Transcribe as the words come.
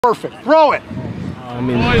Perfect. Throw it. I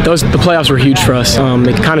mean, the playoffs were huge for us.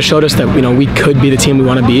 It kind of showed us that we could be the team we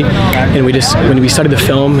want to be, and when we studied the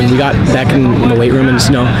film and we got back in the weight room and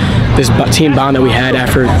this team bond that we had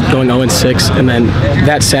after going 0-6, and then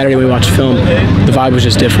that Saturday when we watched film, the vibe was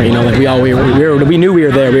just different. Like we knew we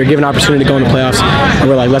were there. We were given an opportunity to go in the playoffs, and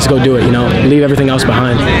we're like, let's go do it. Leave everything else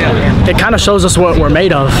behind. It kind of shows us what we're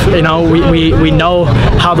made of. We know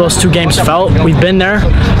how those two games felt. We've been there,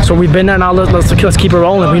 so we've been there. Now let's keep it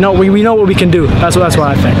rolling. We know what we can do. That's what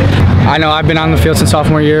I think. I know I've been on the field since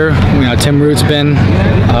sophomore year. Tim Root's been.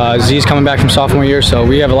 Z's coming back from sophomore year, so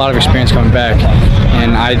we have a lot of experience coming back.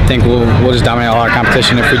 And I think we'll just dominate all our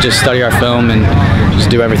competition if we just study our film and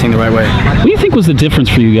just do everything the right way. What do you think was the difference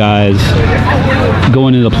for you guys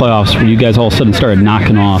going into the playoffs when you guys all of a sudden started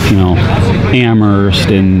knocking off, Amherst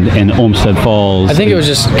and Olmsted Falls? I think it was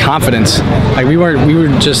just confidence. Like we were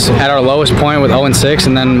just at our lowest point with 0-6,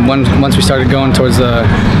 and then once we started going towards the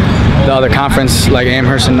other conference like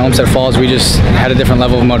Amherst and Olmsted Falls, we just had a different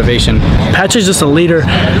level of motivation. Patrick's just a leader.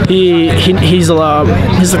 He's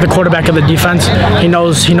like the quarterback of the defense. He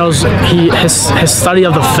knows his study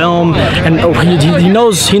of the film, and he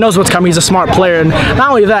knows what's coming. He's a smart player, and not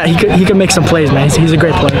only that, he can make some plays, man. He's a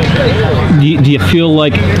great player. Do you feel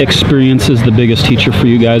like experience is the biggest teacher for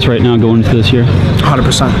you guys right now going into this year?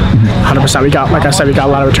 100%. 100%. We got, like I said, a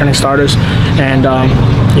lot of returning starters, and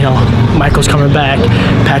Michael's coming back,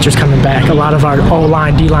 Patrick's coming back, a lot of our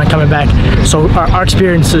O-line, D-line coming back. So our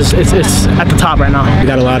experience is at the top right now. We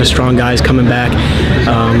got a lot of strong guys coming back.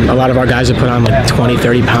 A lot of our guys have put on like 20,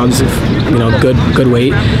 30 pounds of good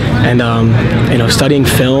weight, and studying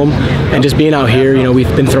film and just being out here.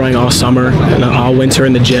 We've been throwing all summer and all winter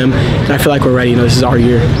in the gym, and I feel like we're ready. This is our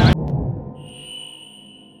year.